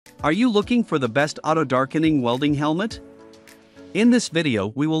Are you looking for the best auto-darkening welding helmet? In this video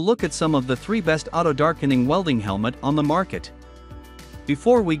we will look at some of the 3 best auto-darkening welding helmet on the market.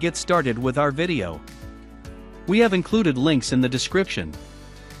 Before we get started with our video, we have included links in the description,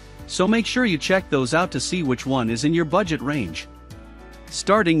 so make sure you check those out to see which one is in your budget range.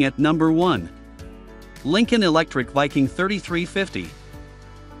 Starting at number 1. Lincoln Electric Viking 3350.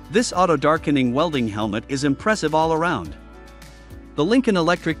 This auto-darkening welding helmet is impressive all around. The Lincoln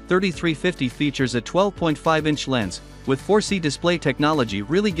Electric 3350 features a 12.5-inch lens, with 4C display technology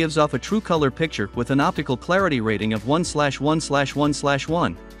really gives off a true color picture with an optical clarity rating of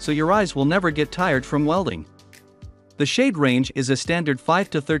 1/1/1/1/1, so your eyes will never get tired from welding. The shade range is a standard 5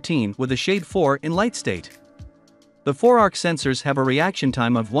 to 13 with a shade 4 in light state. The 4 arc sensors have a reaction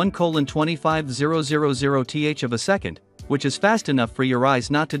time of 1:25,000 th of a second, which is fast enough for your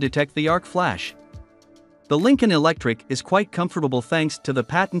eyes not to detect the arc flash. The Lincoln Electric is quite comfortable thanks to the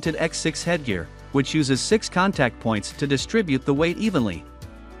patented X6 headgear, which uses 6 contact points to distribute the weight evenly.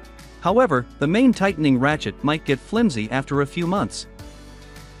 However, the main tightening ratchet might get flimsy after a few months.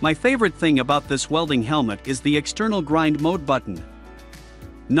 My favorite thing about this welding helmet is the external grind mode button.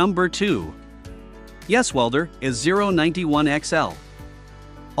 Number 2. YESWELDER is 091XL.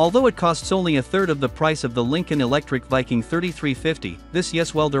 Although it costs only a third of the price of the Lincoln Electric Viking 3350, this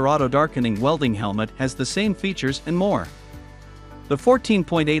YESWELDER auto-darkening welding helmet has the same features and more. The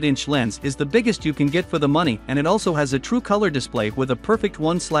 14.8-inch lens is the biggest you can get for the money, and it also has a true color display with a perfect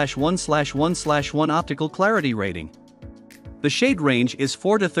 1/1/1/1/1 optical clarity rating. The shade range is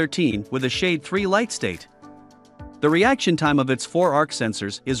 4 to 13 with a shade 3 light state. The reaction time of its 4 arc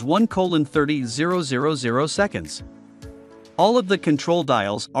sensors is 1:30,000 seconds. All of the control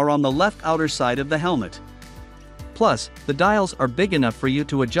dials are on the left outer side of the helmet. Plus, the dials are big enough for you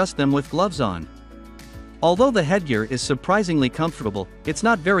to adjust them with gloves on. Although the headgear is surprisingly comfortable, it's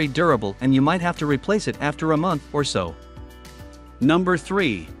not very durable and you might have to replace it after a month or so. Number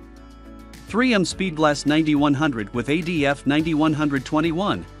 3. 3M Speedglas 9100 with ADF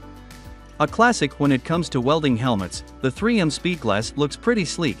 9121. A classic when it comes to welding helmets, the 3M Speedglas looks pretty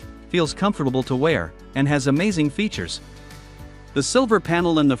sleek, feels comfortable to wear, and has amazing features. The silver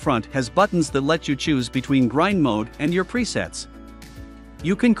panel in the front has buttons that let you choose between grind mode and your presets.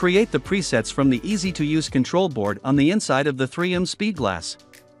 You can create the presets from the easy-to-use control board on the inside of the 3M Speedglas.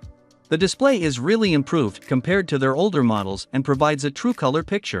 The display is really improved compared to their older models and provides a true color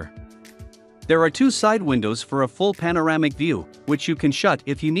picture. There are 2 side windows for a full panoramic view, which you can shut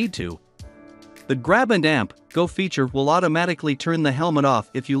if you need to. The Grab and Amp Go feature will automatically turn the helmet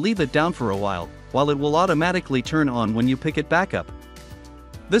off if you leave it down for a while it will automatically turn on when you pick it back up.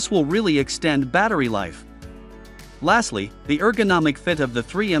 This will really extend battery life. Lastly, the ergonomic fit of the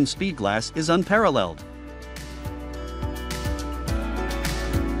 3M Speedglas is unparalleled.